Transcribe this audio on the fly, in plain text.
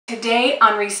Today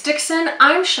on Reese Dixon,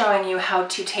 I'm showing you how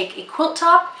to take a quilt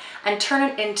top and turn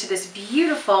it into this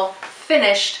beautiful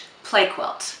finished play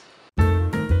quilt.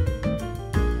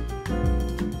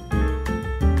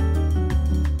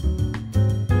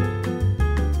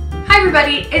 Hi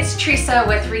everybody, it's Teresa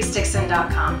with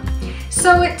ReeseDixon.com.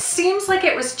 So it seems like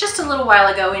it was just a little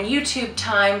while ago in YouTube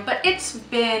time, but it's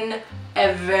been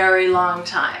a very long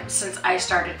time since I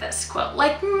started this quilt.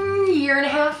 Like a year and a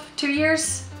half, 2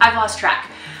 years? I've lost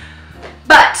track.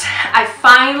 But I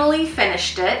finally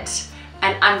finished it,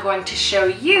 and I'm going to show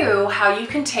you how you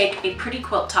can take a pretty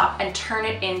quilt top and turn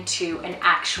it into an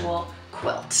actual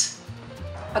quilt.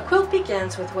 A quilt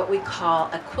begins with what we call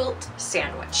a quilt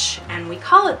sandwich, and we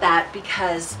call it that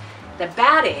because the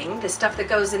batting, the stuff that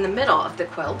goes in the middle of the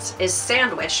quilt, is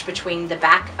sandwiched between the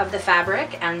back of the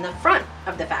fabric and the front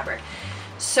of the fabric.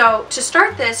 So to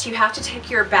start this, you have to take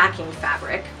your backing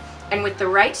fabric, and with the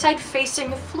right side facing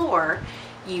the floor,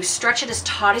 you stretch it as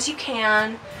taut as you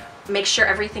can, make sure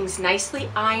everything's nicely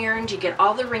ironed, you get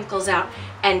all the wrinkles out,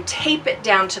 and tape it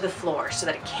down to the floor so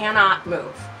that it cannot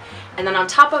move. And then on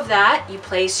top of that, you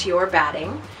place your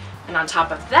batting, and on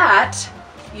top of that,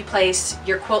 you place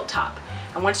your quilt top.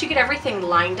 And once you get everything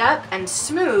lined up and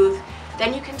smooth,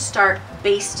 then you can start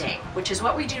basting, which is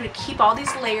what we do to keep all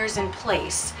these layers in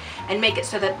place and make it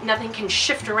so that nothing can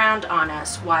shift around on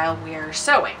us while we're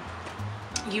sewing.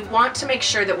 You want to make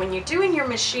sure that when you're doing your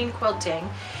machine quilting,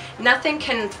 nothing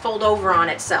can fold over on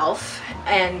itself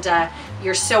and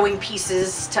you're sewing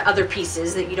pieces to other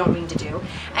pieces that you don't mean to do.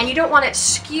 And you don't want it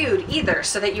skewed either,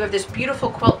 so that you have this beautiful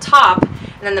quilt top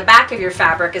and then the back of your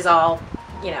fabric is all,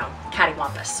 you know,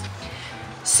 cattywampus.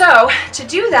 So to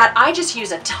do that, I just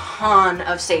use a ton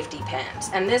of safety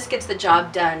pins, and this gets the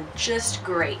job done just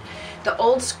great. The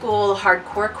old school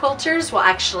hardcore quilters will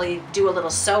actually do a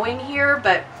little sewing here,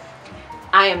 but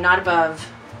I am not above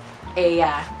a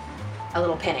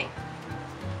little pinning.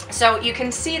 So you can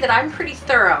see that I'm pretty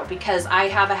thorough because I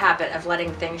have a habit of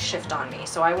letting things shift on me.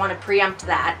 So I want to preempt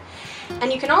that.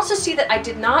 And you can also see that I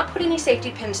did not put any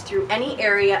safety pins through any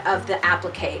area of the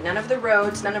applique, none of the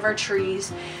roads, none of our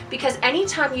trees, because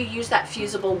anytime you use that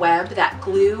fusible web, that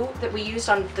glue that we used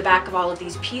on the back of all of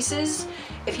these pieces,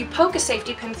 if you poke a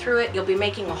safety pin through it, you'll be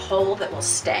making a hole that will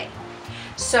stay.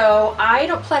 So I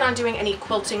don't plan on doing any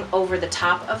quilting over the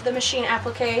top of the machine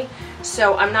applique,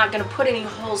 so I'm not going to put any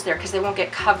holes there because they won't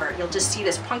get covered. You'll just see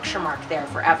this puncture mark there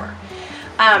forever.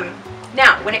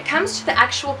 Now, when it comes to the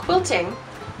actual quilting,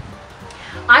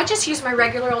 I just use my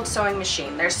regular old sewing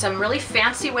machine. There's some really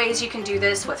fancy ways you can do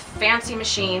this with fancy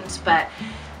machines, but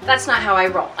that's not how I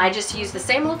roll. I just use the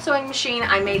same old sewing machine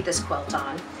I made this quilt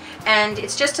on. And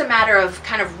it's just a matter of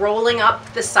kind of rolling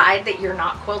up the side that you're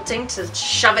not quilting to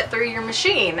shove it through your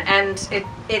machine. And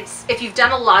it's if you've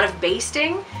done a lot of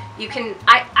basting, you can,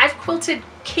 I've quilted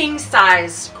king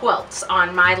size quilts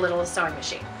on my little sewing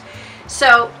machine.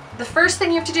 So the first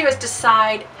thing you have to do is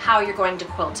decide how you're going to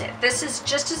quilt it. This is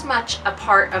just as much a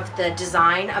part of the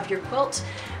design of your quilt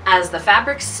as the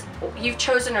fabrics you've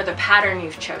chosen or the pattern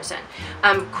you've chosen.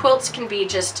 Quilts can be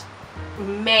just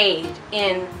made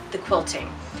in the quilting.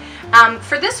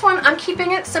 For this one, I'm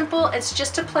keeping it simple. It's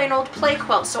just a plain old play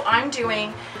quilt. So I'm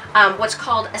doing what's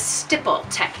called a stipple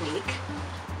technique.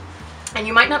 And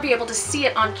you might not be able to see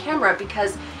it on camera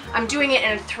because I'm doing it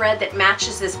in a thread that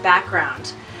matches this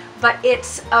background. But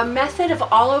it's a method of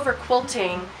all over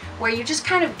quilting where you just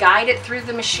kind of guide it through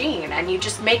the machine and you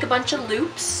just make a bunch of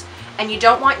loops, and you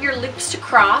don't want your loops to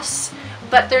cross,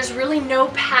 but there's really no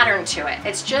pattern to it.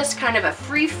 It's just kind of a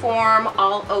free form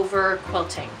all over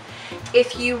quilting.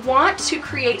 If you want to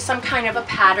create some kind of a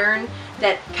pattern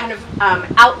that kind of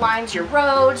outlines your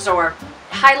roads or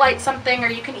highlights something, or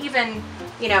you can even,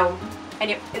 you know,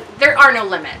 there are no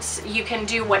limits. You can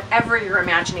do whatever your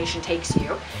imagination takes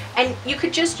you, and you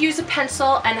could just use a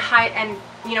pencil and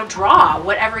you know, draw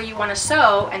whatever you want to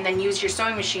sew, and then use your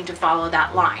sewing machine to follow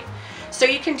that line. So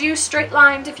you can do straight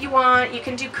lines if you want. You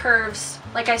can do curves.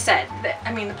 Like I said,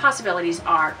 I mean, the possibilities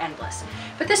are endless.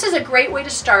 But this is a great way to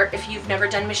start if you've never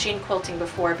done machine quilting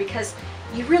before, because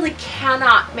you really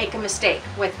cannot make a mistake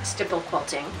with stipple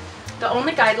quilting. The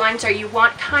only guidelines are you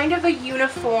want kind of a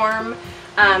uniform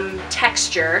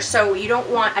texture, so you don't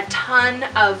want a ton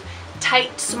of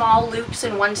tight small loops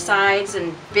in one side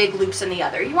and big loops in the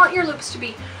other. You want your loops to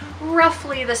be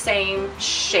roughly the same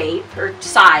shape, or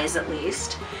size at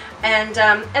least, and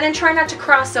then try not to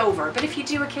cross over. But if you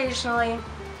do occasionally,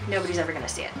 nobody's ever going to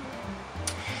see it.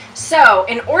 So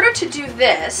in order to do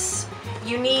this,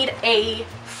 you need a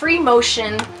free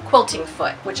motion quilting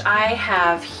foot, which I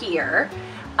have here,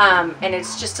 and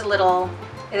it's just a little,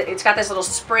 it's got this little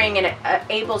spring, and it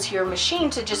enables your machine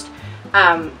to just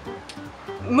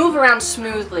move around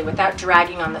smoothly without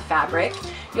dragging on the fabric.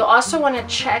 You'll also want to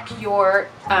check your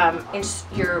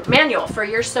manual for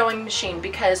your sewing machine,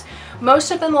 because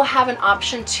most of them will have an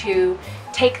option to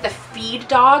take the feed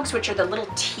dogs, which are the little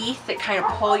teeth that kind of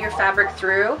pull your fabric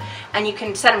through, and you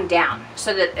can set them down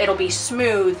so that it'll be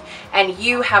smooth and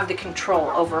you have the control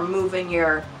over moving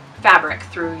your fabric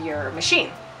through your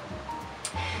machine.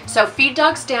 So feed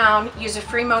dogs down, use a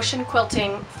free motion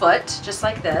quilting foot, just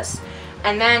like this,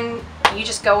 and then you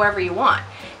just go wherever you want.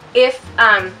 If,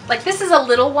 like this is a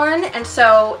little one, and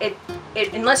so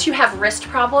unless you have wrist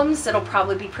problems, it'll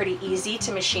probably be pretty easy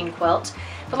to machine quilt.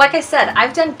 But like I said,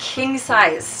 I've done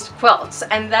king-sized quilts,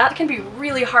 and that can be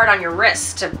really hard on your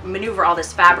wrists to maneuver all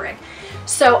this fabric.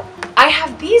 So I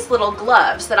have these little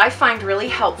gloves that I find really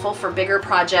helpful for bigger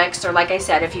projects, or like I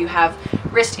said, if you have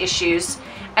wrist issues.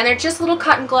 And they're just little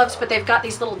cotton gloves, but they've got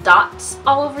these little dots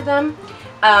all over them.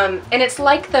 And it's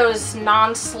like those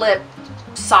non-slip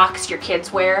socks your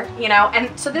kids wear, you know?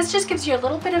 And so this just gives you a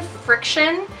little bit of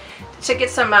friction to get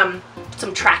some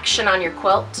traction on your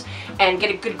quilt and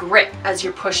get a good grip as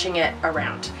you're pushing it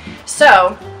around.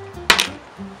 So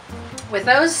with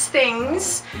those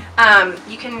things,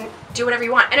 you can do whatever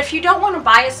you want. And if you don't want to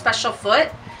buy a special foot,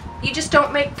 you just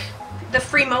don't make the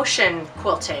free motion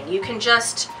quilting. You can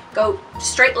just go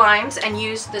straight lines and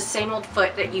use the same old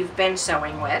foot that you've been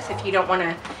sewing with if you don't want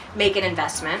to make an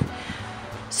investment.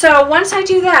 So once I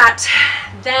do that,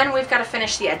 then we've got to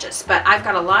finish the edges. But I've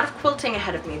got a lot of quilting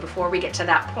ahead of me before we get to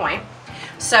that point.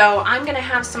 So I'm going to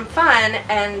have some fun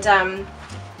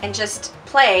and just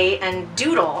play and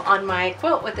doodle on my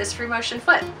quilt with this free motion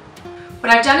foot.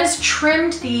 What I've done is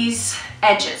trimmed these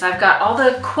edges. I've got all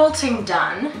the quilting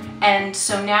done, and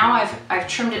so now I've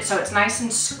trimmed it so it's nice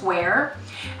and square,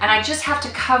 and I just have to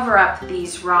cover up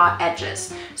these raw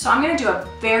edges. So I'm going to do a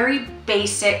very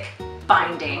basic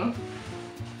binding,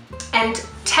 and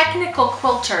technical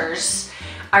quilters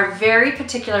are very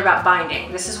particular about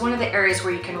binding. This is one of the areas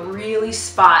where you can really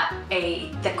spot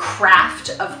the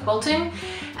craft of quilting,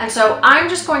 and so I'm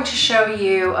just going to show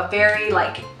you a very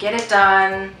get it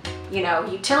done, you know,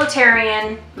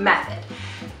 utilitarian method.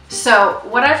 So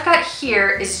what I've got here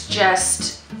is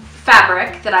just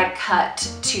fabric that I cut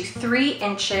to 3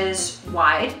 inches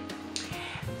wide,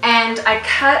 and I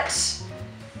cut,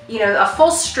 you know, a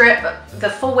full strip, the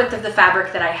full width of the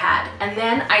fabric that I had, and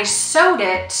then I sewed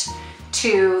it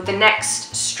to the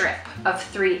next strip of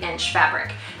 3-inch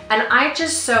fabric, and I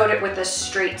just sewed it with a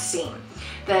straight seam.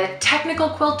 The technical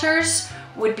quilters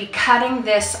would be cutting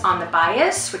this on the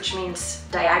bias, which means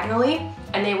diagonally,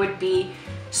 and they would be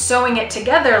sewing it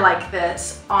together like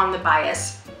this on the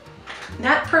bias.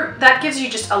 That gives you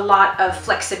just a lot of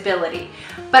flexibility.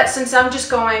 But since I'm just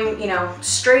going, you know,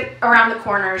 straight around the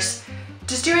corners,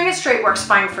 just doing it straight works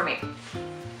fine for me.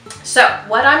 So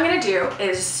what I'm gonna do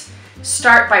is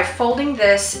start by folding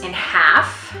this in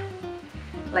half,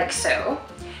 like so,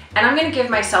 and I'm gonna give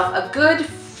myself a good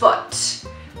foot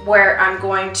where I'm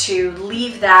going to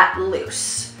leave that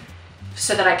loose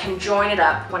so that I can join it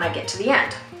up when I get to the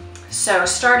end. So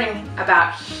starting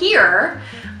about here,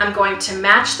 I'm going to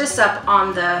match this up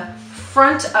on the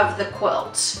front of the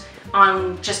quilt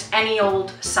on just any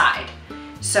old side.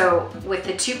 So with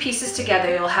the 2 pieces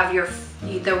together, you'll have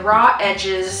the raw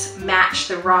edges match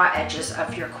the raw edges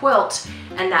of your quilt,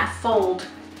 and that fold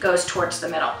goes towards the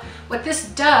middle. What this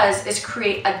does is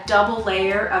create a double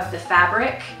layer of the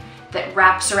fabric that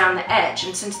wraps around the edge,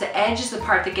 and since the edge is the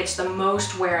part that gets the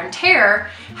most wear and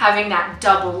tear, having that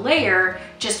double layer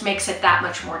just makes it that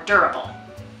much more durable.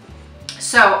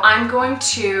 So I'm going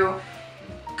to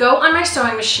go on my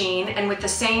sewing machine, and with the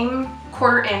same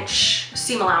 1/4 inch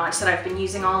seam allowance that I've been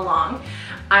using all along,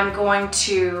 I'm going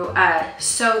to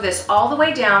sew this all the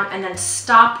way down and then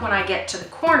stop when I get to the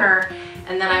corner,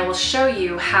 and then I will show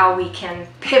you how we can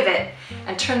pivot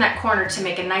and turn that corner to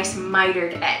make a nice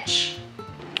mitered edge.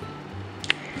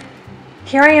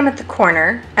 Here I am at the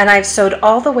corner, and I've sewed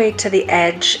all the way to the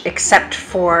edge except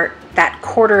for that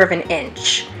 1/4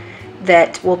 inch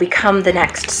that will become the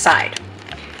next side.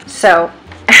 So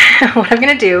what I'm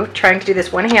going to do, trying to do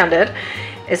this one-handed,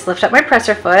 is lift up my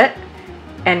presser foot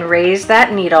and raise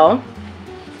that needle,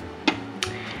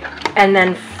 and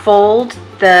then fold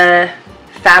the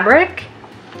fabric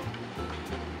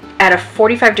at a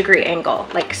 45-degree angle,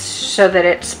 like so that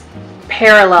it's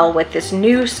parallel with this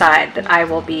new side that I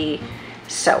will be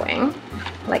sewing,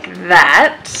 like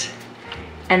that.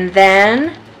 And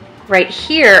then right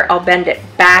here I'll bend it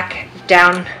back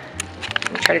down.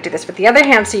 Let me try to do this with the other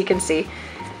hand so you can see,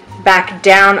 back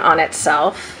down on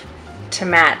itself to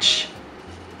match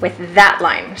with that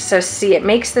line. So see, it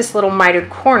makes this little mitered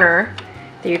corner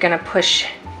that you're going to push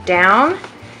down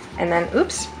And then,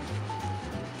 oops.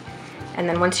 And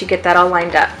then once you get that all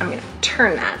lined up, I'm gonna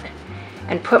turn that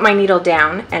and put my needle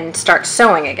down and start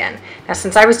sewing again. Now,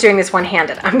 since I was doing this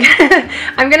one-handed,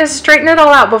 I'm gonna straighten it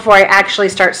all out before I actually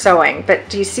start sewing. But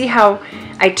do you see how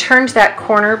I turned that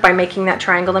corner by making that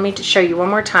triangle? Let me show you one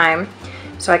more time.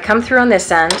 So I come through on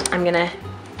this end, I'm gonna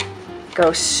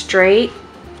go straight,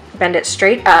 bend it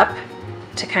straight up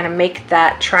to kind of make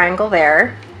that triangle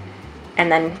there,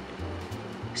 and then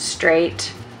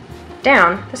straight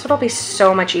down. This would all be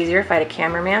so much easier if I had a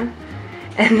cameraman.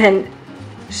 And then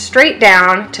straight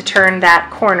down to turn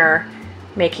that corner,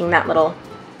 making that little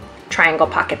triangle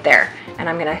pocket there. And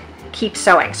I'm gonna keep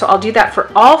sewing. So I'll do that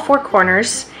for all 4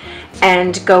 corners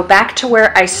and go back to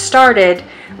where I started,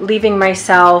 leaving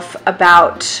myself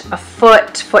about a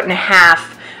foot and a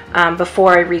half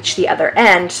before I reach the other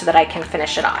end so that I can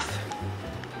finish it off.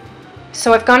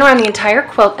 So I've gone around the entire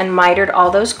quilt and mitered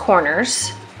all those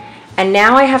corners, and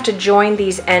now I have to join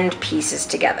these end pieces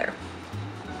together.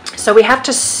 So we have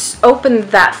to open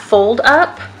that fold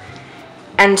up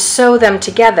and sew them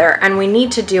together, and we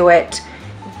need to do it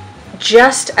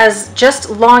just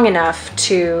long enough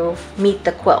to meet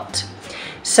the quilt.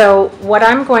 So what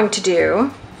I'm going to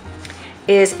do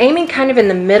is aiming kind of in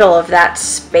the middle of that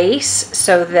space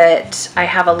so that I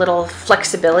have a little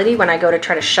flexibility when I go to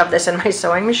try to shove this in my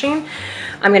sewing machine.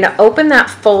 I'm going to open that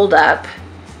fold up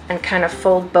and kind of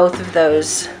fold both of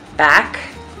those back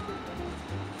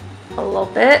a little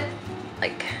bit,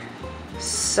 like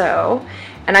so.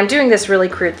 And I'm doing this really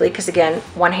crudely because, again,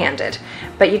 one-handed.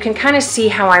 But you can kind of see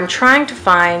how I'm trying to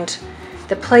find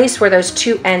the place where those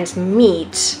 2 ends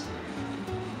meet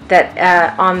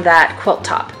that on that quilt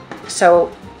top. So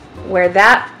where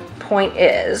that point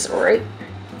is, right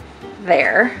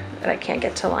there, that I can't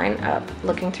get to line up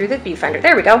looking through the viewfinder.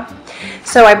 There we go.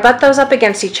 So I butt those up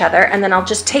against each other, and then I'll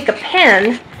just take a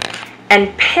pin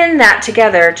and pin that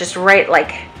together just right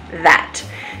like that.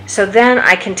 So then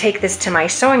I can take this to my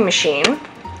sewing machine,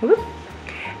 whoop,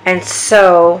 and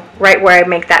sew right where I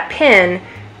make that pin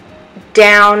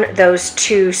down those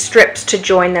 2 strips to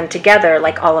join them together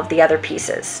like all of the other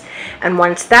pieces. And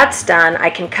once that's done, I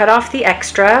can cut off the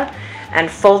extra and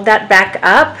fold that back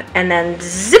up and then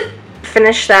zip,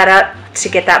 finish that up to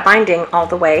get that binding all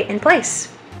the way in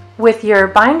place. With your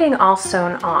binding all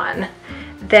sewn on,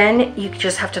 then you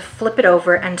just have to flip it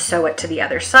over and sew it to the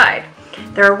other side.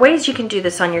 There are ways you can do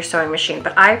this on your sewing machine,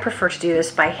 but I prefer to do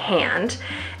this by hand.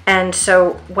 And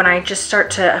so when I just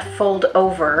start to fold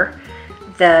over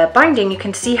the binding, you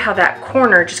can see how that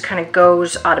corner just kind of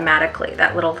goes automatically.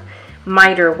 That little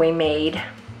miter we made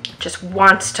just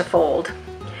wants to fold.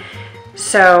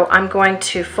 So I'm going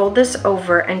to fold this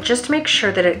over and just make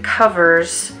sure that it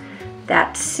covers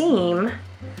that seam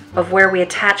of where we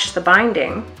attached the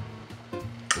binding,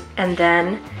 and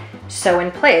then sew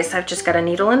in place. I've just got a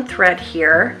needle and thread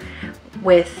here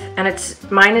with, and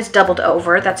mine is doubled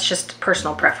over, that's just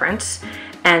personal preference,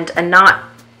 and a knot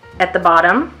at the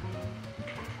bottom.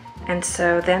 And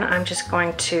so then I'm just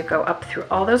going to go up through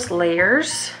all those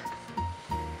layers.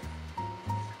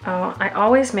 Oh, I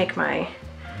always make my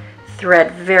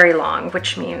thread very long,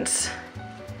 which means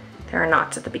there are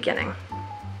knots at the beginning.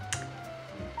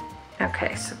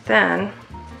 Okay, so then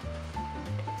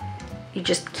you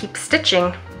just keep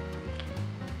stitching,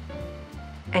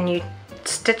 and you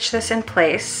stitch this in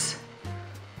place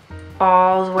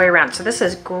all the way around. So this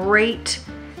is great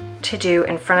to do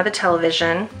in front of the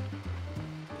television.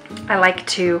 I like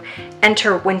to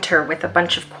enter winter with a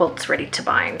bunch of quilts ready to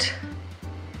bind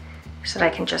so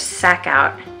that I can just sack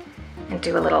out and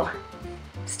do a little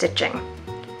stitching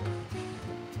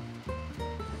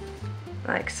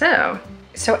like so.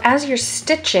 So as you're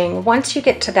stitching, once you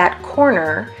get to that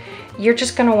corner, you're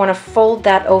just going to want to fold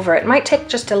that over. It might take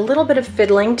just a little bit of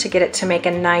fiddling to get it to make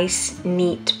a nice,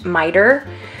 neat miter,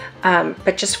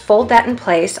 but just fold that in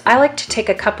place. I like to take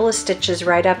a couple of stitches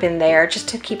right up in there just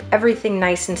to keep everything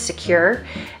nice and secure,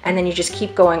 and then you just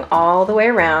keep going all the way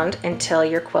around until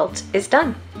your quilt is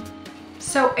done.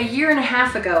 So 1.5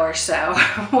 years ago or so,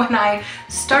 when I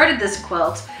started this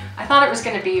quilt, I thought it was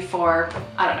going to be for,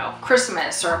 I don't know,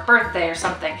 Christmas or a birthday or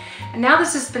something. And now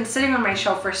this has been sitting on my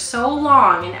shelf for so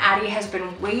long, and Addie has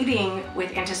been waiting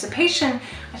with anticipation.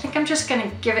 I think I'm just going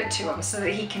to give it to him so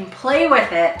that he can play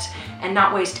with it and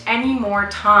not waste any more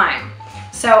time.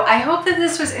 So I hope that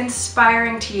this was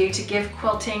inspiring to you to give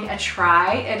quilting a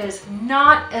try. It is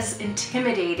not as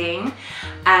intimidating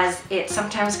as it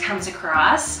sometimes comes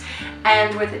across.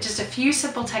 And with just a few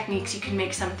simple techniques, you can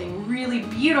make something really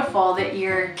beautiful that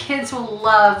your kids will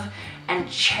love and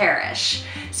cherish.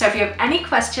 So if you have any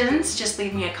questions, just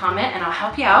leave me a comment and I'll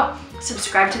help you out.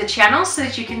 Subscribe to the channel so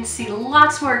that you can see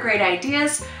lots more great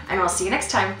ideas, and we'll see you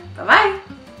next time.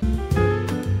 Bye-bye.